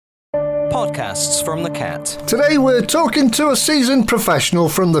Podcasts from The Cat. Today we're talking to a seasoned professional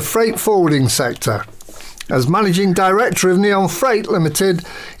from the freight forwarding sector. As Managing Director of Neon Freight Limited,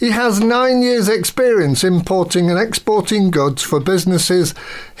 he has 9 years' experience importing and exporting goods for businesses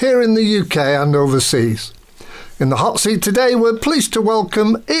here in the UK and overseas. In the hot seat today, we're pleased to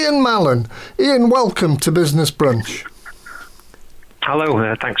welcome Ian Mallon. Ian, welcome to Business Brunch.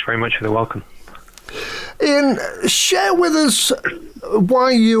 Hello, thanks very much for the welcome. Ian, share with us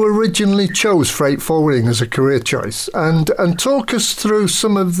why you originally chose freight forwarding as a career choice, and talk us through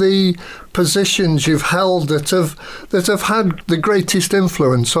some of the positions you've held that have had the greatest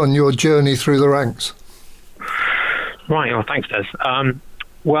influence on your journey through the ranks. Right, well, thanks, Des.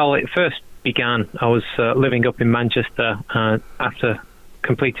 Well, it first began, I was living up in Manchester after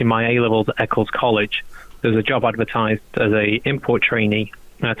completing my A-levels at Eccles College. There was a job advertised as a import trainee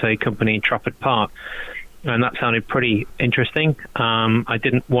at a company in Trafford Park, and that sounded pretty interesting. I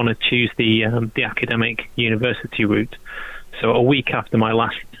didn't want to choose the academic university route, so a week after my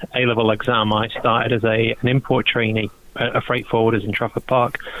last A-level exam, I started as an import trainee at a freight forwarders in Trafford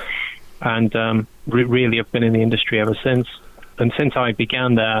Park, and really have been in the industry ever since. And since I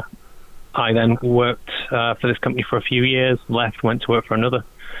began there, I then worked for this company for a few years, left, went to work for a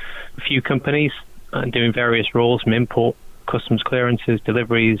few companies, doing various roles from import, customs clearances,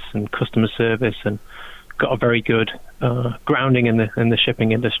 deliveries, and customer service, and got a very good grounding in the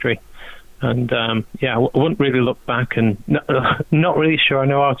shipping industry. And I wouldn't really look back, and not really sure I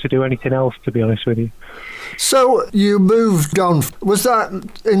know how to do anything else, to be honest with you. So you moved on. Was that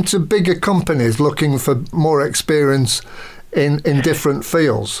into bigger companies looking for more experience in different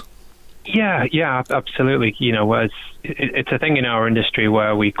fields? Yeah, absolutely. You know, it's a thing in our industry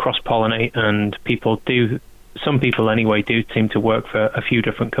where we cross-pollinate, and some people anyway do seem to work for a few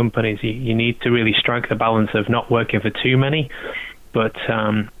different companies. You need to really strike the balance of not working for too many, but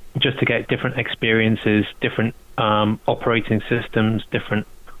just to get different experiences, different operating systems, different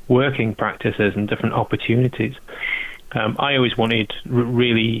working practices, and different opportunities. I always wanted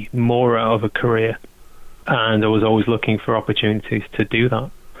really more out of a career, and I was always looking for opportunities to do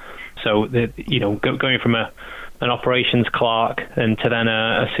that. So, going from an operations clerk and to then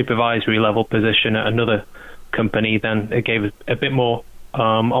a supervisory level position at another company, then it gave us a bit more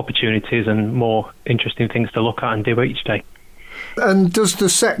opportunities and more interesting things to look at and do each day. And does the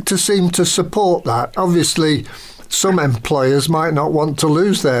sector seem to support that? Obviously, some employers might not want to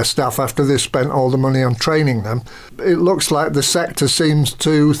lose their staff after they've spent all the money on training them. It looks like the sector seems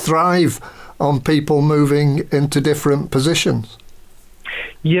to thrive on people moving into different positions.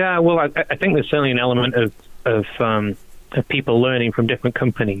 Yeah, well, I think there's certainly an element of people learning from different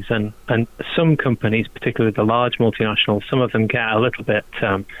companies, and some companies, particularly the large multinationals, some of them get a little bit,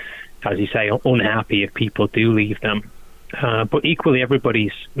 as you say, unhappy if people do leave them. But equally,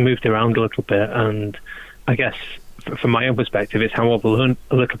 everybody's moved around a little bit, and I guess from my own perspective, it's how I've learned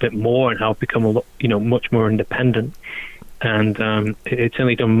a little bit more and how I've become much more independent. And it's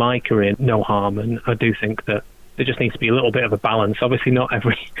certainly done my career no harm, and I do think that there just needs to be a little bit of a balance. Obviously, not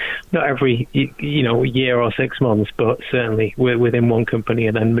every year or 6 months, but certainly within one company,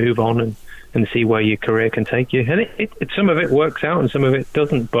 and then move on and see where your career can take you. And it some of it works out, and some of it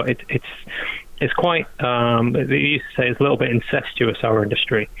doesn't. But it's quite. They used to say it's a little bit incestuous, our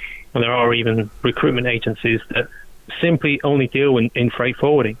industry, and there are even recruitment agencies that simply only deal in freight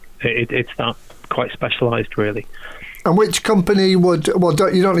forwarding. It's that quite specialised, really. And which company you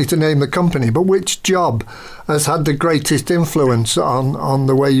don't need to name the company, but which job has had the greatest influence on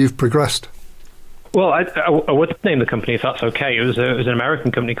the way you've progressed? Well, I would name the company if that's okay. It was an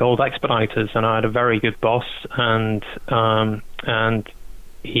American company called Expeditors, and I had a very good boss, and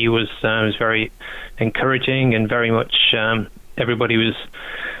he was very encouraging, and very much everybody was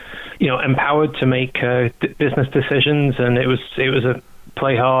empowered to make business decisions, and it was a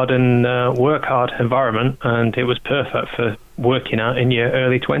play hard and work hard environment, and it was perfect for working at in your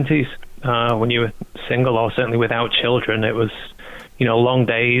early 20s when you were single, or certainly without children. It was long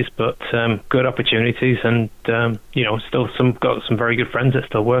days, but good opportunities, and still got some very good friends that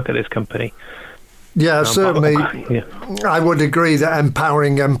still work at this company. Yeah, certainly. I would agree that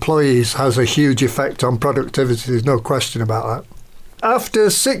empowering employees has a huge effect on productivity. There's no question about that. After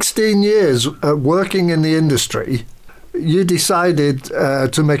 16 years working in the industry, you decided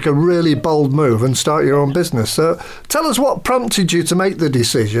to make a really bold move and start your own business. So tell us what prompted you to make the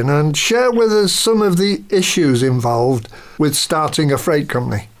decision, and share with us some of the issues involved with starting a freight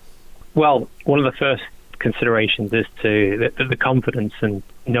company. Well, one of the first considerations is the confidence and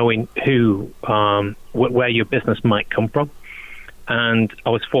knowing where your business might come from. And I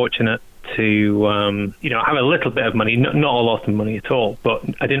was fortunate to have a little bit of money, not a lot of money at all, but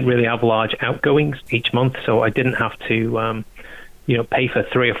I didn't really have large outgoings each month, so I didn't have to pay for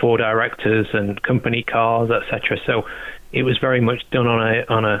 3 or 4 directors and company cars, etc. So it was very much done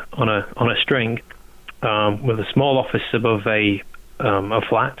on a string, with a small office above a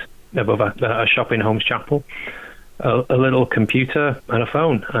flat, above a shop in Holmes Chapel, a little computer and a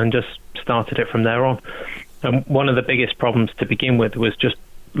phone, and just started it from there on. And one of the biggest problems to begin with was just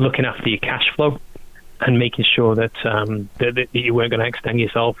looking after your cash flow and making sure that you weren't going to extend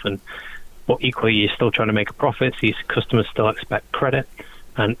yourself, but equally you're still trying to make a profit, so your customers still expect credit.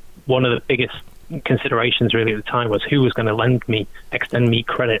 And one of the biggest considerations really at the time was who was going to extend me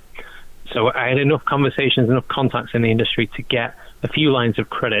credit. So I had enough conversations, enough contacts in the industry to get a few lines of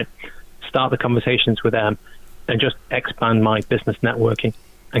credit, start the conversations with them, and just expand my business networking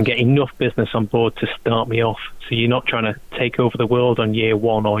and get enough business on board to start me off. So you're not trying to take over the world on year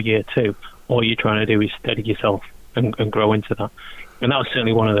 1 or year 2. All you're trying to do is steady yourself and grow into that. And that was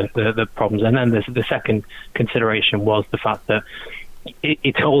certainly one of the problems. And then the second consideration was the fact that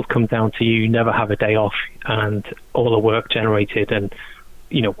it's all come down to you never have a day off, and all the work generated. And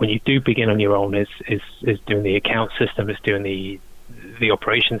when you do begin on your own, is doing the account system, is doing the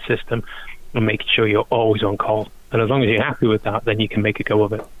operation system, and making sure you're always on call. And as long as you're happy with that, then you can make a go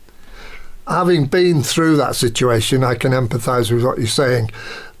of it. Having been through that situation, I can empathise with what you're saying,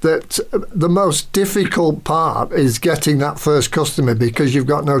 that the most difficult part is getting that first customer because you've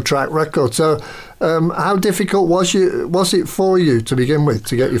got no track record. So how difficult was it for you to begin with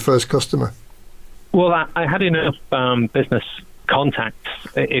to get your first customer? Well, I had enough business contacts,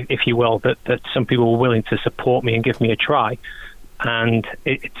 if you will, that some people were willing to support me and give me a try. And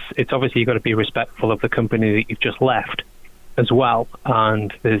it's obviously you've got to be respectful of the company that you've just left as well.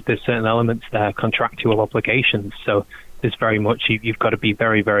 And there's certain elements there, contractual obligations. So there's very much you've got to be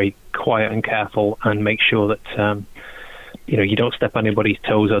very, very quiet and careful and make sure that you don't step on anybody's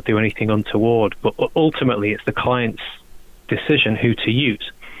toes or do anything untoward. But ultimately, it's the client's decision who to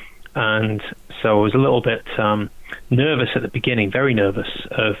use. And so I was a little bit nervous at the beginning, very nervous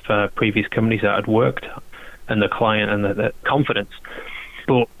of previous companies that I'd worked at, and the client and the confidence.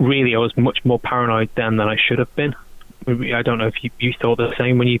 But really, I was much more paranoid then than I should have been. I don't know if you thought the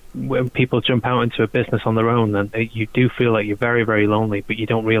same when people jump out into a business on their own, then you do feel like you're very, very lonely, but you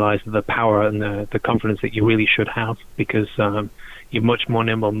don't realize the power and the confidence that you really should have, because you're much more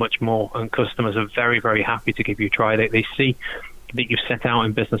nimble, much more, and customers are very, very happy to give you a try. They see that you've set out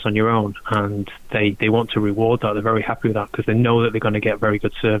in business on your own, and they want to reward that. They're very happy with that because they know that they're going to get very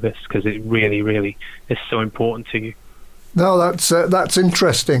good service, because it really, really is so important to you. No, that's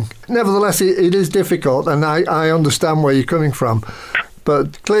interesting. Nevertheless, it is difficult, and I understand where you're coming from.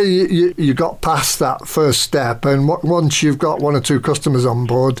 But clearly, you got past that first step, and once you've got 1 or 2 customers on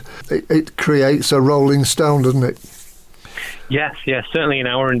board, it creates a rolling stone, doesn't it? Yes, certainly in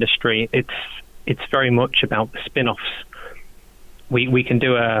our industry, it's very much about the spin-offs. We can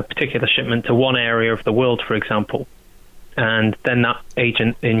do a particular shipment to one area of the world, for example, and then that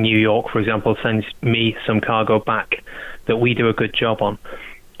agent in New York, for example, sends me some cargo back that we do a good job on.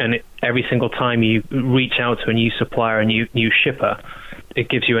 And every single time you reach out to a new supplier, a new shipper, it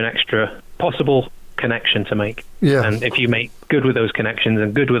gives you an extra possible connection to make. Yeah. And if you make good with those connections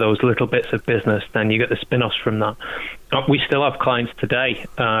and good with those little bits of business, then you get the spin-offs from that. We still have clients today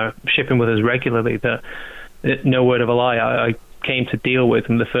shipping with us regularly that, no word of a lie, I came to deal with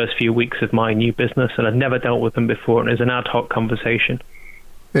in the first few weeks of my new business, and I'd never dealt with them before, and it was an ad hoc conversation.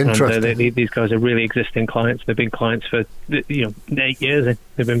 Interesting. And these guys are really existing clients. They've been clients for 8 years.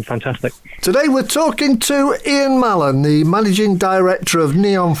 They've been fantastic. Today we're talking to Ian Mallon, the Managing Director of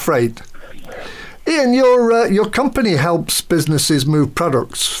Neon Freight. Ian, your company helps businesses move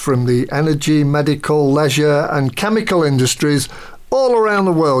products from the energy, medical, leisure and chemical industries all around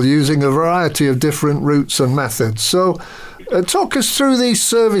the world using a variety of different routes and methods. So talk us through these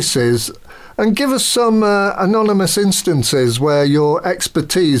services and give us some anonymous instances where your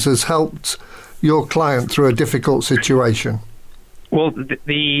expertise has helped your client through a difficult situation. Well,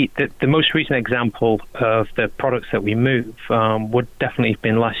 the most recent example of the products that we move would definitely have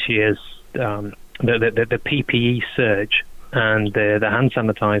been last year's the PPE surge and the hand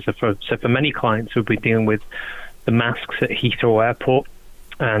sanitizer. So for many clients, we'll be dealing with the masks at Heathrow Airport,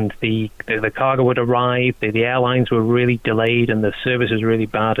 and the cargo would arrive. The airlines were really delayed, and the service was really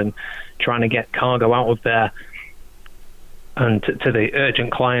bad, and trying to get cargo out of there and to the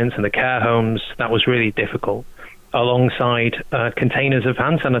urgent clients and the care homes, that was really difficult, alongside containers of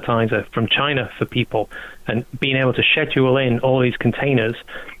hand sanitizer from China for people, and being able to schedule in all these containers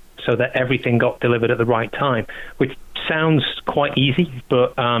so that everything got delivered at the right time, which sounds quite easy,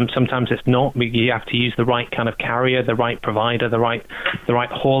 but sometimes it's not. You have to use the right kind of carrier, the right provider, the right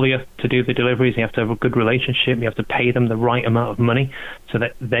haulier to do the deliveries. You have to have a good relationship. You have to pay them the right amount of money so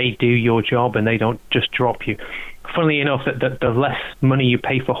that they do your job and they don't just drop you. Funnily enough, the less money you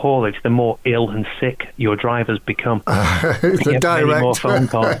pay for haulage, the more ill and sick your drivers become. It's a direct, more phone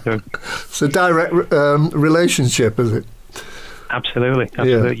calls it's a direct relationship, is it? Absolutely.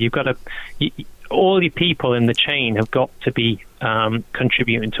 Yeah. You've got to. All your people in the chain have got to be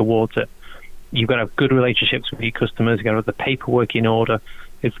contributing towards it. You've got to have good relationships with your customers. You've got to have the paperwork in order.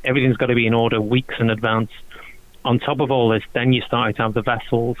 Everything's got to be in order weeks in advance. On top of all this, then you start to have the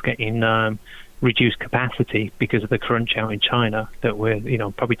vessels getting reduced capacity because of the crunch out in China that we're,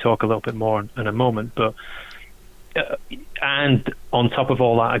 probably talk a little bit more in a moment. But and on top of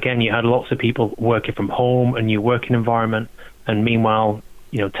all that, again, you had lots of people working from home, a new working environment, and meanwhile,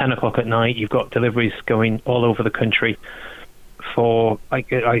 10 o'clock at night, you've got deliveries going all over the country for,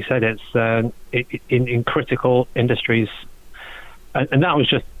 like I said, it's in critical industries. And that was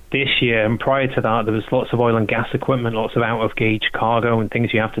just this year. And prior to that, there was lots of oil and gas equipment, lots of out-of-gauge cargo and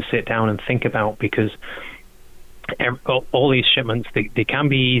things you have to sit down and think about, because all these shipments, they can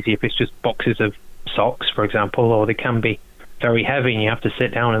be easy if it's just boxes of socks, for example, or they can be very heavy and you have to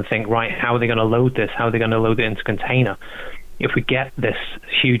sit down and think, right, how are they going to load this? How are they going to load it into a container? If we get this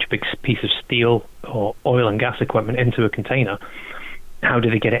huge big piece of steel or oil and gas equipment into a container, how do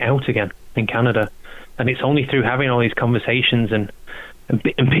they get it out again in Canada? And it's only through having all these conversations and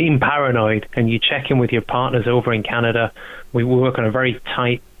being paranoid, and you check in with your partners over in Canada. We work on a very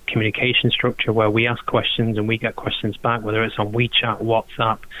tight communication structure where we ask questions and we get questions back, whether it's on WeChat,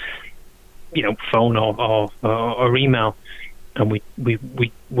 WhatsApp, phone or email. And we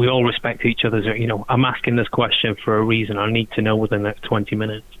all respect each other's, I'm asking this question for a reason. I need to know within the next 20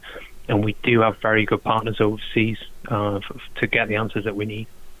 minutes. And we do have very good partners overseas to get the answers that we need.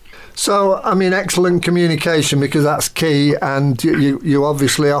 So, excellent communication, because that's key, and you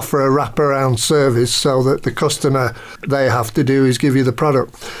obviously offer a wraparound service so that the customer, they have to do is give you the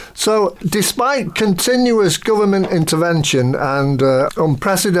product. So, despite continuous government intervention and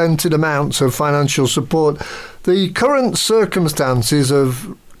unprecedented amounts of financial support, the current circumstances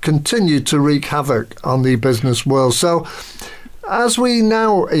have continued to wreak havoc on the business world. So, as we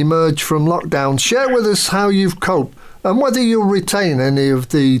now emerge from lockdown, share with us how you've coped and whether you'll retain any of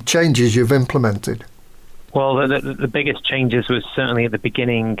the changes you've implemented. Well, the biggest changes was certainly at the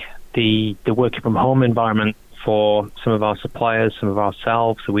beginning, the working from home environment for some of our suppliers, some of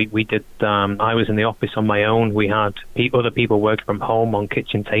ourselves. So we did, I was in the office on my own. We had other people working from home on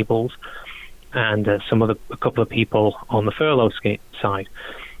kitchen tables, and a couple of people on the furlough side.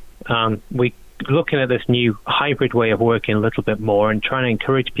 We looking at this new hybrid way of working a little bit more and trying to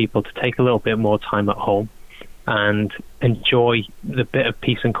encourage people to take a little bit more time at home and enjoy the bit of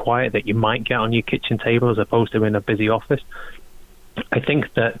peace and quiet that you might get on your kitchen table as opposed to in a busy office. I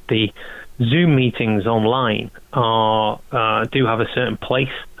think that the Zoom meetings online do have a certain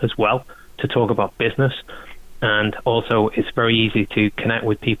place as well to talk about business, and also it's very easy to connect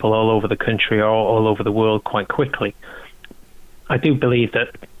with people all over the country or all over the world quite quickly. I do believe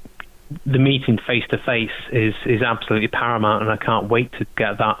that the meeting face-to-face is absolutely paramount, and I can't wait to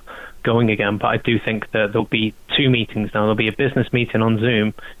get that going again. But I do think that there'll be two meetings now. There'll be a business meeting on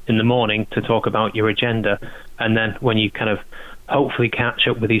Zoom in the morning to talk about your agenda, and then when you kind of hopefully catch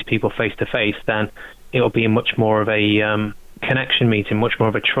up with these people face-to-face, then it'll be much more of a connection meeting, much more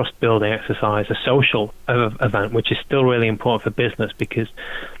of a trust-building exercise, a social event, which is still really important for business, because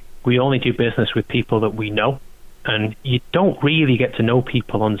we only do business with people that we know. And you don't really get to know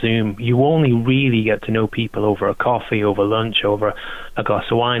people on Zoom. You only really get to know people over a coffee, over lunch, over a glass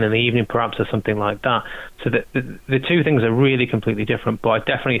of wine in the evening, perhaps, or something like that. So the two things are really completely different. But I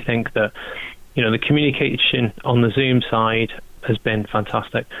definitely think that, the communication on the Zoom side has been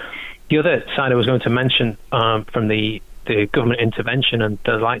fantastic. The other side I was going to mention from the government intervention and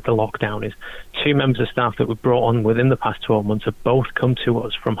the lockdown is two members of staff that were brought on within the past 12 months have both come to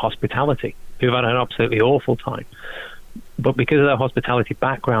us from hospitality, who've had an absolutely awful time. But because of their hospitality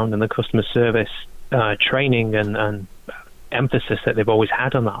background and the customer service training and emphasis that they've always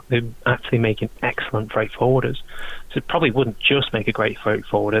had on that, they're actually making excellent freight forwarders. So it probably wouldn't just make a great freight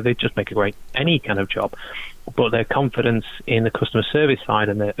forwarder, they'd just make a great any kind of job. But their confidence in the customer service side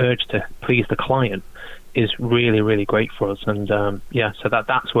and their urge to please the client is really, really great for us. And so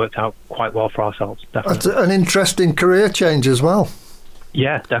that's worked out quite well for ourselves, definitely. That's an interesting career change as well.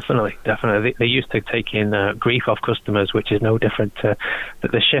 Yeah, definitely. They used to take in grief off customers, which is no different to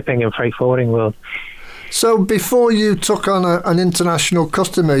the shipping and freight forwarding world. So before you took on an international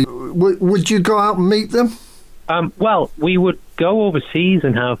customer, would you go out and meet them? Well, we would go overseas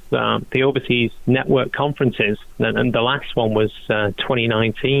and have the overseas network conferences, and the last one was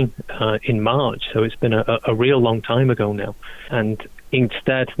 2019 in March, so it's been a real long time ago now. And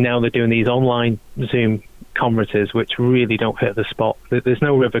instead, now they're doing these online Zoom conferences, which really don't hit the spot. There's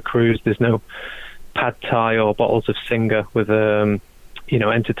no river cruise, there's no pad thai or bottles of Singer with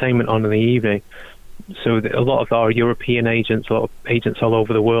entertainment on in the evening. So a lot of our European agents, a lot of agents all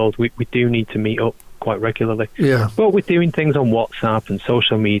over the world, we do need to meet up quite regularly. Yeah. But we're doing things on WhatsApp and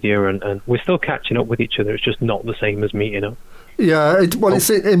social media, and we're still catching up with each other. It's just not the same as meeting up. Yeah, it's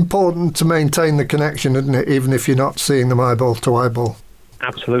important to maintain the connection, isn't it? Even if you're not seeing them eyeball to eyeball.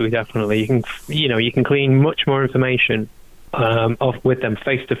 Absolutely, definitely. You can glean much more information off with them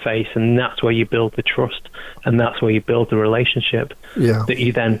face to face, and that's where you build the trust, and that's where you build the relationship that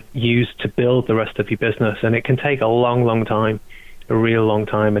you then use to build the rest of your business. And it can take a long time, a real long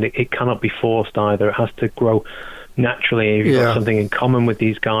time, and it cannot be forced either. It has to grow naturally. If you've got something in common with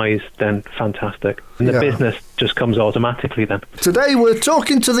these guys, then fantastic. And the business just comes automatically then. Today we're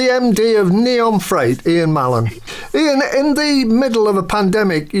talking to the MD of Neon Freight, Ian Mallon. Ian, in the middle of a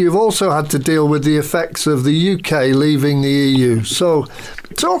pandemic, you've also had to deal with the effects of the UK leaving the EU. So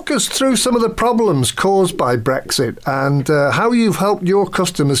talk us through some of the problems caused by Brexit and how you've helped your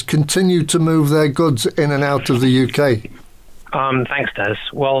customers continue to move their goods in and out of the UK. Thanks, Des.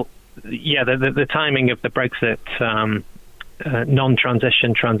 Well, yeah, the timing of the Brexit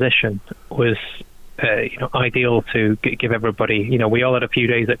non-transition transition was ideal to give everybody. We all had a few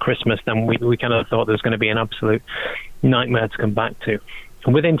days at Christmas, then we kind of thought there was going to be an absolute nightmare to come back to.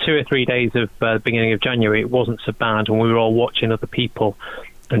 And within 2 or 3 days of the beginning of January, it wasn't so bad, and we were all watching other people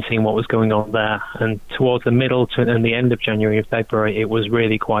and seeing what was going on there. And towards the middle and the end of January and February, it was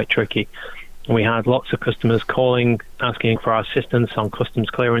really quite tricky. We had lots of customers calling, asking for our assistance on customs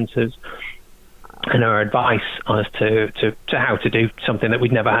clearances and our advice as to how to do something that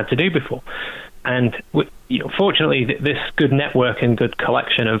we'd never had to do before. And fortunately, this good network and good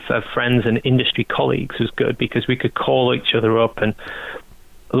collection of friends and industry colleagues was good, because we could call each other up and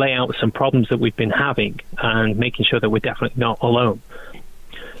lay out some problems that we've been having and making sure that we're definitely not alone.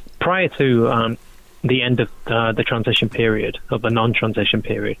 Prior to the end of the transition period, of the non-transition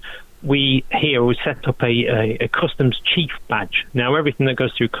period, we set up a customs chief badge. Now, everything that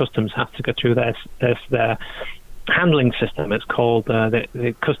goes through customs has to go through their handling system. It's called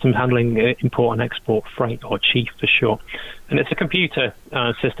the Customs Handling Import and Export Freight, or chief for short. And it's a computer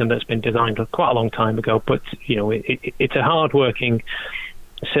system that's been designed quite a long time ago, but it's a hard-working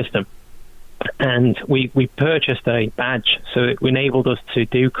system. And we purchased a badge, so it enabled us to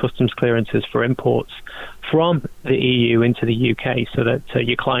do customs clearances for imports from the EU into the UK, so that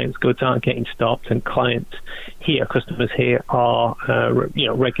your clients' goods aren't getting stopped, and clients here, customers here, are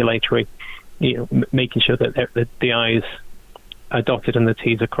regulatory, making sure that the I's are dotted and the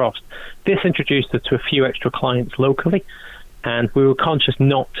T's are crossed. This introduced us to a few extra clients locally, and we were conscious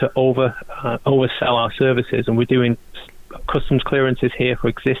not to oversell our services, and we're doing customs clearances here for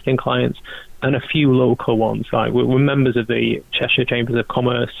existing clients and a few local ones. Like we're members of the Cheshire Chambers of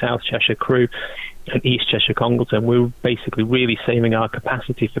Commerce, South Cheshire Crew, and East Cheshire Congleton. We're basically really saving our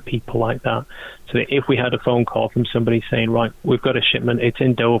capacity for people like that, so that if we had a phone call from somebody saying, right, we've got a shipment, it's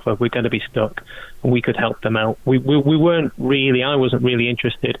in Dover, we're going to be stuck, and we could help them out. I wasn't really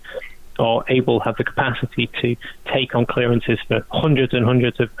interested or able to have the capacity to take on clearances for hundreds and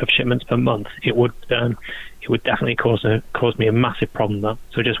hundreds of shipments per month. It would definitely cause me a massive problem, though.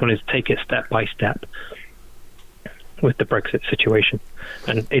 So I just wanted to take it step by step with the Brexit situation.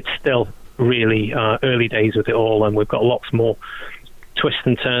 And it's still really early days with it all, and we've got lots more twists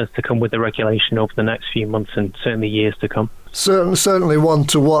and turns to come with the regulation over the next few months and certainly years to come. Certainly one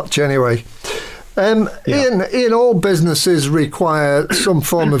to watch anyway. Ian, all businesses require some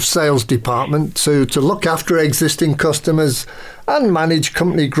form of sales department to look after existing customers and manage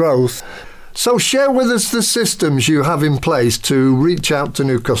company growth. So share with us the systems you have in place to reach out to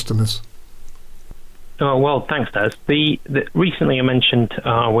new customers. Oh, well, thanks, Des. Recently I mentioned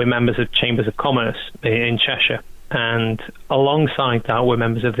we're members of Chambers of Commerce in Cheshire, and alongside that we're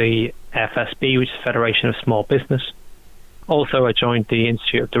members of the FSB, which is Federation of Small Business. Also, I joined the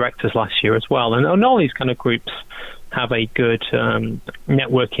Institute of Directors last year as well, and all these kind of groups have a good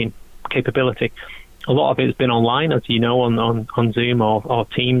networking capability. A lot of it has been online, as you know, on Zoom or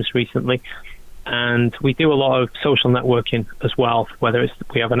Teams recently, and we do a lot of social networking as well. Whether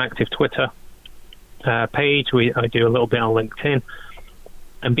we have an active Twitter page, I do a little bit on LinkedIn,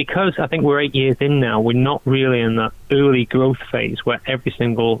 and because I think we're 8 years in now, we're not really in that early growth phase where every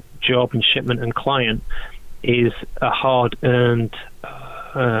single job and shipment and client is a hard-earned,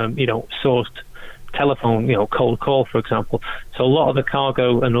 sourced telephone, cold call, for example. So a lot of the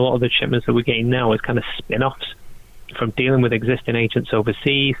cargo and a lot of the shipments that we're getting now is kind of spin-offs from dealing with existing agents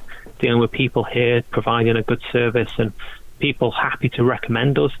overseas, dealing with people here, providing a good service, and people happy to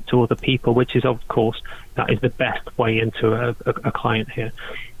recommend us to other people, which is, of course, that is the best way into a client here.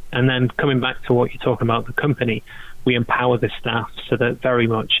 And then coming back to what you're talking about, the company, we empower the staff so that very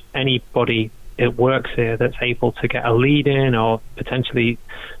much anybody that works here that's able to get a lead in or potentially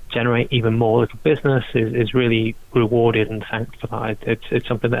generate even more little business is really rewarded and thanked for that. It's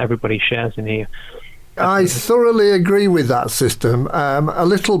something that everybody shares in here. I thoroughly agree with that system. A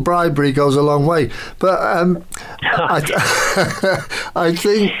little bribery goes a long way. But I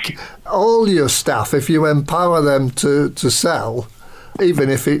think all your staff, if you empower them to sell, even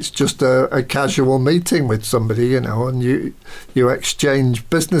if it's just a casual meeting with somebody, and you exchange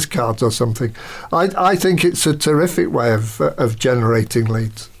business cards or something, I think it's a terrific way of generating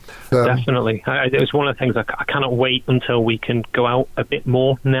leads. Definitely. It's one of the things I cannot wait until we can go out a bit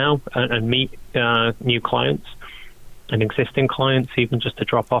more now and meet new clients and existing clients, even just to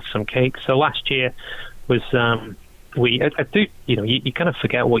drop off some cakes. So last year was you kind of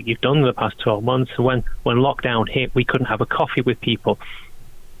forget what you've done in the past 12 months. So when lockdown hit, we couldn't have a coffee with people.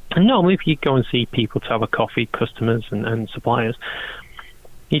 And normally if you go and see people to have a coffee, customers and suppliers,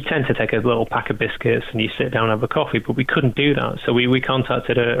 you tend to take a little pack of biscuits and you sit down and have a coffee, but we couldn't do that. So we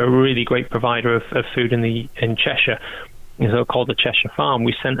contacted a really great provider of food in Cheshire, called the Cheshire Farm.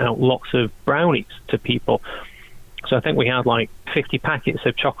 We sent out lots of brownies to people. So I think we had like 50 packets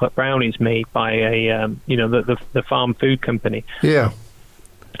of chocolate brownies made by the farm food company. Yeah.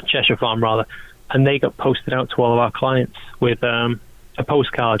 Cheshire Farm, rather. And they got posted out to all of our clients with a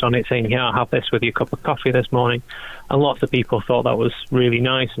postcard on it saying, I'll have this with your cup of coffee this morning. And lots of people thought that was really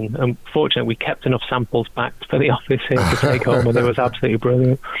nice. And unfortunately, we kept enough samples back for the office here to take home, and it was absolutely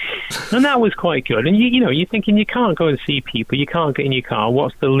brilliant. And that was quite good. And you're thinking you can't go and see people, you can't get in your car.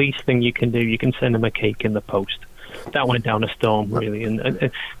 What's the least thing you can do? You can send them a cake in the post. That went down a storm, really.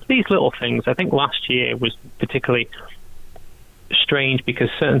 And these little things, I think last year was particularly strange because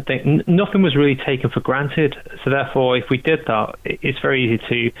certain things, nothing was really taken for granted. So therefore, if we did that, it's very easy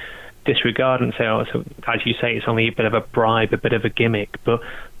to disregard and say, so as you say, it's only a bit of a bribe, a bit of a gimmick. But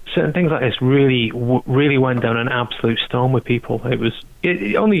certain things like this really went down an absolute storm with people.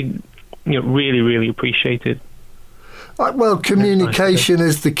 It only really, really appreciated. Well, communication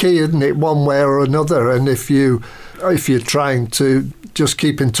is the key, isn't it? One way or another. And if you're trying to just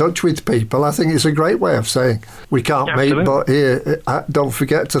keep in touch with people, I think it's a great way of saying we can't meet, but here, don't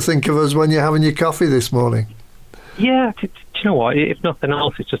forget to think of us when you're having your coffee this morning. Yeah, do you know what? If nothing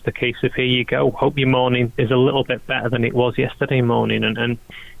else, it's just a case of here you go. Hope your morning is a little bit better than it was yesterday morning, and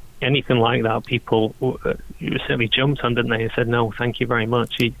anything like that, people certainly jumped on, didn't they? And said, no, thank you very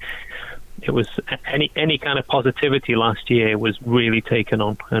much. It was any kind of positivity last year was really taken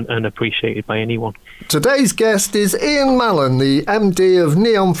on and appreciated by anyone. Today's guest is Ian Mallon, the MD of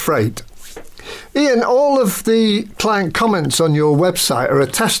Neon Freight. Ian, all of the client comments on your website are a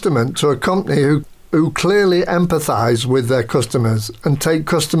testament to a company who clearly empathise with their customers and take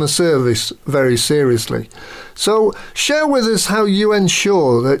customer service very seriously. So share with us how you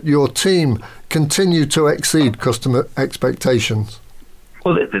ensure that your team continue to exceed customer expectations.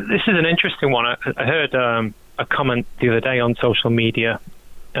 Well, this is an interesting one. I heard a comment the other day on social media,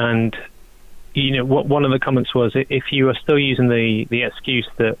 and one of the comments was, if you are still using the excuse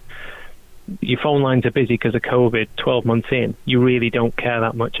that your phone lines are busy because of COVID 12 months in, you really don't care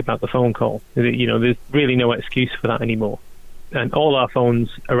that much about the phone call. There's really no excuse for that anymore. And all our phones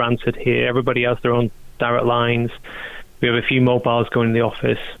are answered here. Everybody has their own direct lines. We have a few mobiles going in the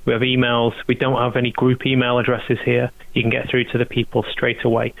office. We have emails. We don't have any group email addresses here. You can get through to the people straight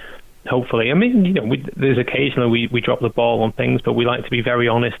away, hopefully. I mean, there's occasionally we drop the ball on things, but we like to be very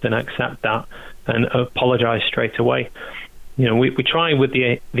honest and accept that and apologise straight away. We try with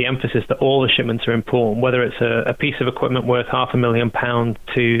the emphasis that all the shipments are important, whether it's a piece of equipment worth £500,000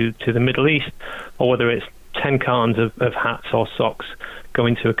 to the Middle East, or whether it's 10 cartons of hats or socks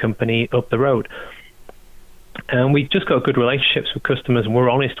going to a company up the road. And we've just got good relationships with customers, and we're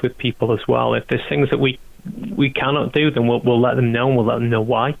honest with people as well. If there's things that we cannot do, then we'll let them know, and we'll let them know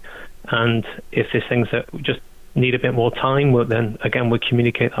why. And if there's things that just need a bit more time, then again we'll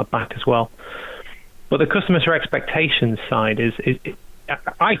communicate that back as well. But the customer expectations side is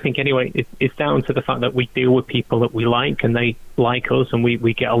I think anyway, it's down to the fact that we deal with people that we like, and they like us, and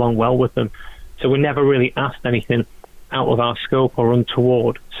we get along well with them. So we're never really asked anything out of our scope or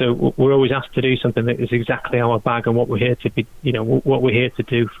untoward. So we're always asked to do something that is exactly our bag and what we're here to be, what we're here to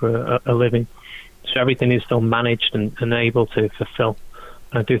do for a living. So everything is still managed and able to fulfill.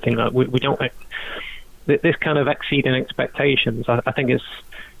 I do think that we don't this kind of exceeding expectations, I think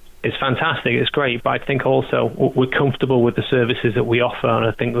it's fantastic. It's great, but I think also we're comfortable with the services that we offer, and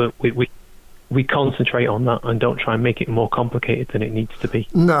I think that we concentrate on that and don't try and make it more complicated than it needs to be.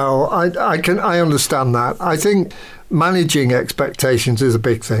 No, I understand that. I think managing expectations is a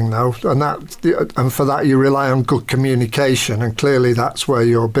big thing, though, and for that you rely on good communication, and clearly that's where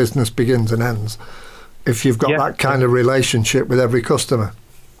your business begins and ends. If you've got that kind of relationship with every customer.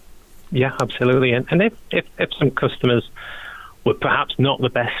 Yeah, absolutely. And if some customers were perhaps not the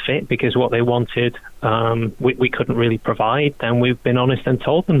best fit because what they wanted we couldn't really provide, then we've been honest and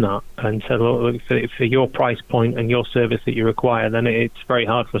told them that and said, look, for your price point and your service that you require, then it's very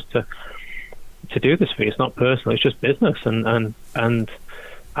hard for us to do this for you. It's not personal, it's just business. And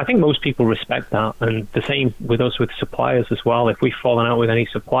I think most people respect that, and the same with us with suppliers as well. If we've fallen out with any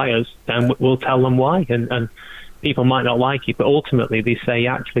suppliers, then we'll tell them why, and people might not like it, but ultimately they say,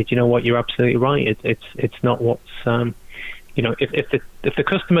 actually, do you know what, you're absolutely right. It's not what's if the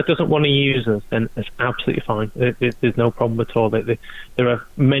customer doesn't want to use us, then it's absolutely fine. There's no problem at all. There are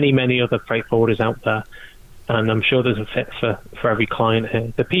many other freight forwarders out there, and I'm sure there's a fit for every client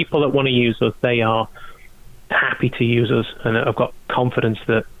here. The people that want to use us, they are happy to use us, and I've got confidence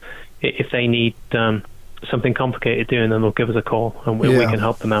that if they need something complicated doing, then they'll give us a call, and we can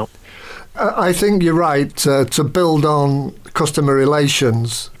help them out. I think you're right. To build on customer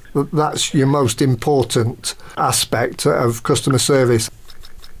relations, that's your most important aspect of customer service.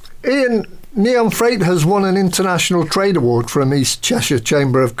 Ian, Neon Freight has won an International Trade Award from East Cheshire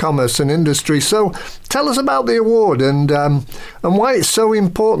Chamber of Commerce and Industry. So tell us about the award and why it's so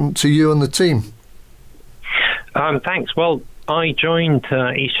important to you and the team. Thanks. Well, I joined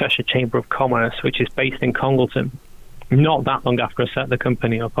East Cheshire Chamber of Commerce, which is based in Congleton, not that long after I set the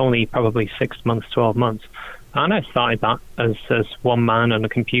company up, only probably 6 months, 12 months. And I started that as one man on a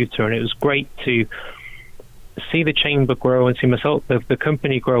computer, and it was great to see the chamber grow and see myself, the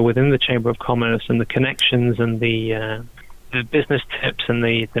company grow within the Chamber of Commerce, and the connections and the business tips and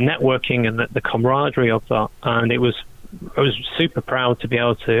the networking and the camaraderie of that. And I was super proud to be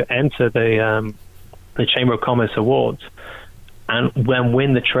able to enter the Chamber of Commerce Awards and then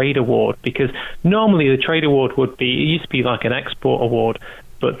win the Trade Award, because normally the Trade Award it used to be like an export award,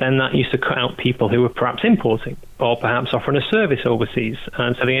 but then that used to cut out people who were perhaps importing or perhaps offering a service overseas.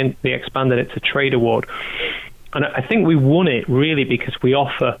 And so they expanded it to Trade Award. And I think we won it really because we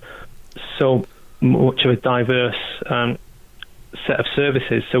offer so much of a diverse set of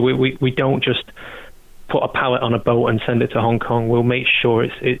services. So we don't just put a pallet on a boat and send it to Hong Kong. We'll make sure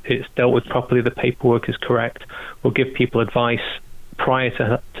it's dealt with properly, the paperwork is correct. We'll give people advice prior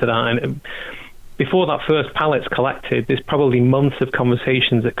to that. And before that first pallet's collected, there's probably months of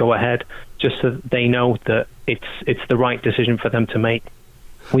conversations that go ahead just so that they know that it's the right decision for them to make.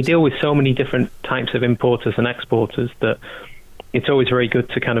 We deal with so many different types of importers and exporters that it's always very good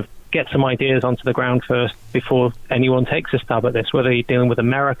to kind of get some ideas onto the ground first before anyone takes a stab at this, whether you're dealing with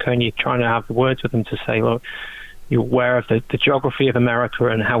America and you're trying to have words with them to say, look, you're aware of the geography of America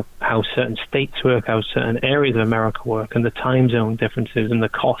and how certain states work, how certain areas of America work, and the time zone differences and the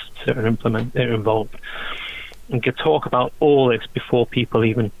costs that are involved. And you can talk about all this before people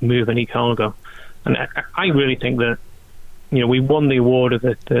even move any cargo. And I really think that, we won the award of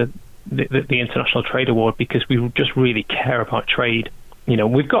the International Trade Award because we just really care about trade.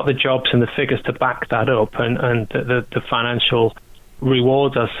 We've got the jobs and the figures to back that up, and the financial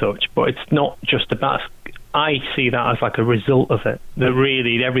rewards as such, but it's not just about. I see that as like a result of it. That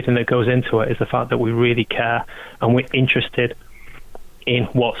really everything that goes into it is the fact that we really care and we're interested in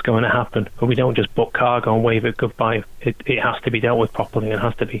what's going to happen. But we don't just book cargo and wave it goodbye. It has to be dealt with properly and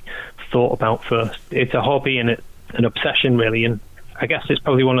has to be thought about first. It's a hobby and an obsession really, and I guess it's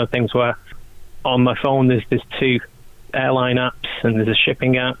probably one of the things where on my phone there's 2 airline apps and there's a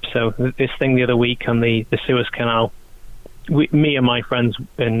shipping app. So this thing the other week on the Suez Canal, me and my friends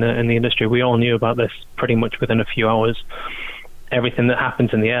in the industry, we all knew about this pretty much within a few hours. Everything that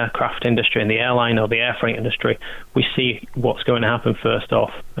happens in the aircraft industry, in the airline or the air freight industry, we see what's going to happen first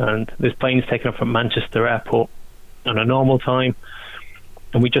off. And there's planes taken up from Manchester Airport on a normal time,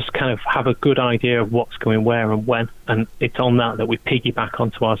 and we just kind of have a good idea of what's going where and when. And it's on that we piggyback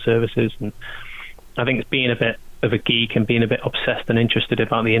onto our services. And I think it's being a bit of a geek and being a bit obsessed and interested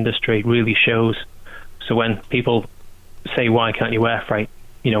about the industry really shows. So when people say, why can't you air freight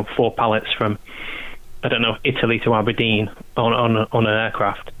 4 pallets from Italy to Aberdeen on an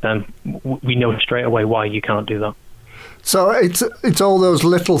aircraft, then we know straight away why you can't do that. So it's all those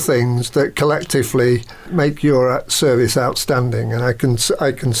little things that collectively make your service outstanding, and I can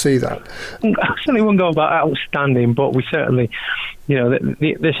see that. I certainly wouldn't go about outstanding, but we certainly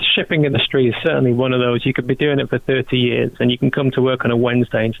the shipping industry is certainly one of those. You could be doing it for 30 years and you can come to work on a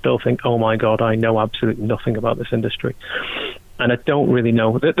Wednesday and still think, oh my God, I know absolutely nothing about this industry. And I don't really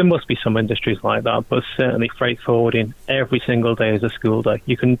know. There must be some industries like that, but certainly freight forwarding, every single day is a school day.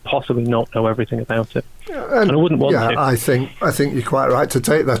 You can possibly not know everything about it. And I wouldn't want to. I think you're quite right to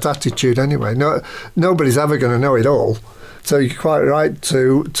take that attitude anyway. Nobody's ever going to know it all. So you're quite right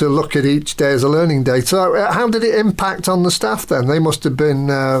to look at each day as a learning day. So how did it impact on the staff then? They must have been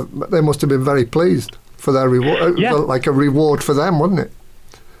very pleased for their reward. Yeah. Like a reward for them, wasn't it?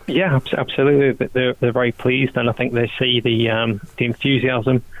 Yeah, absolutely. They're very pleased, and I think they see the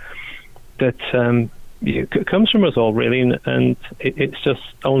enthusiasm that comes from us all, really, and it's just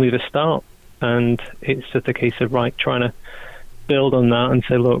only the start. And it's just a case of trying to build on that and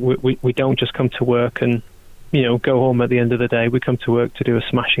say, look, we don't just come to work and go home at the end of the day. We come to work to do a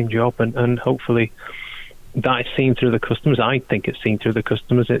smashing job, and hopefully that is seen through the customers. I think it's seen through the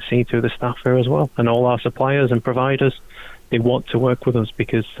customers. It's seen through the staff here as well, and all our suppliers and providers. They want to work with us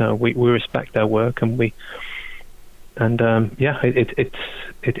because we respect their work, it's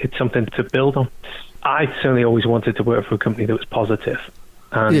something to build on. I certainly always wanted to work for a company that was positive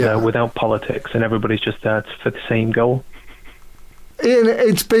and without politics, and everybody's just there for the same goal. Ian,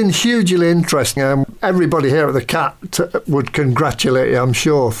 it's been hugely interesting. Everybody here at the CAT would congratulate you, I'm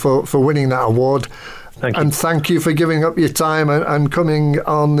sure, for winning that award. Thank you. And thank you for giving up your time and coming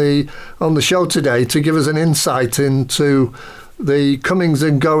on the show today to give us an insight into the comings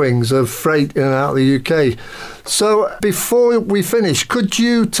and goings of freight in and out of the UK. So before we finish, could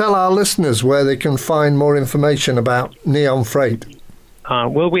you tell our listeners where they can find more information about Neon Freight?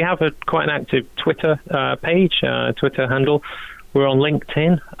 Well, we have quite an active Twitter page, Twitter handle. We're on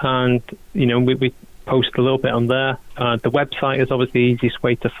LinkedIn, and we post a little bit on there. The website is obviously the easiest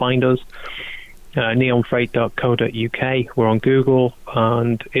way to find us. neonfreight.co.uk. We're on Google,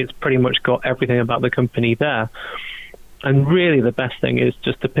 and it's pretty much got everything about the company there. And really the best thing is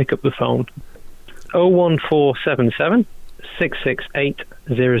just to pick up the phone. 01477 668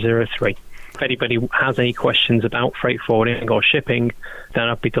 003. If anybody has any questions about freight forwarding or shipping, then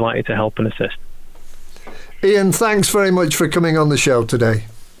I'd be delighted to help and assist. Ian, thanks very much for coming on the show today.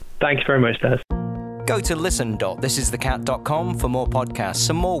 Thanks very much, Des. Go to listen.thisisthecat.com for more podcasts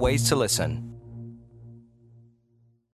and more ways to listen.